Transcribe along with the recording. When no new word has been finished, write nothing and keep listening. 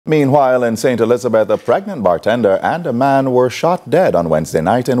Meanwhile, in St. Elizabeth, a pregnant bartender and a man were shot dead on Wednesday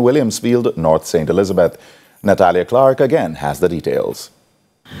night in Williamsfield, North St. Elizabeth. Natalia Clark again has the details.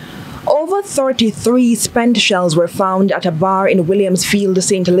 Over 33 spent shells were found at a bar in Williamsfield,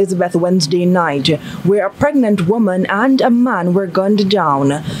 St. Elizabeth Wednesday night, where a pregnant woman and a man were gunned down.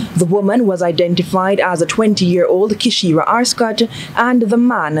 The woman was identified as a 20-year-old Kishira Arscott and the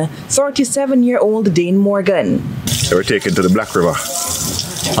man, 37-year-old Dane Morgan. They were taken to the Black River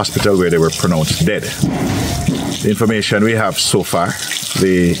Hospital where they were pronounced dead. The information we have so far,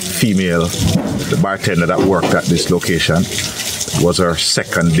 the female, the bartender that worked at this location, was her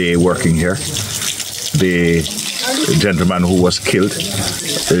second day working here. The gentleman who was killed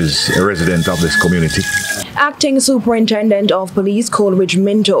is a resident of this community. Acting Superintendent of Police Coleridge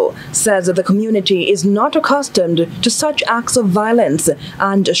Minto says that the community is not accustomed to such acts of violence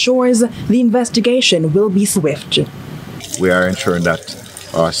and assures the investigation will be swift. We are ensuring that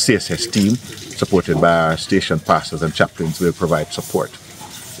our CSS team, supported by our station pastors and chaplains, will provide support.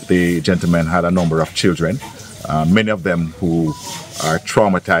 The gentleman had a number of children, many of them who are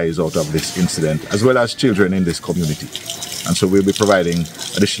traumatized out of this incident, as well as children in this community. And so we'll be providing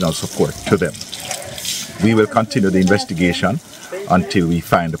additional support to them. We will continue the investigation until we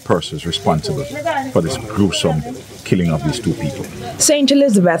find the persons responsible for this gruesome killing of these two people. St.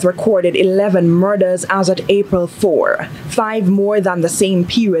 Elizabeth recorded 11 murders as at April 4, 5 more than the same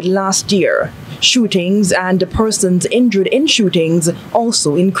period last year. Shootings and persons injured in shootings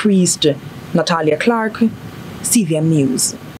also increased. Natalia Clark, CVM News.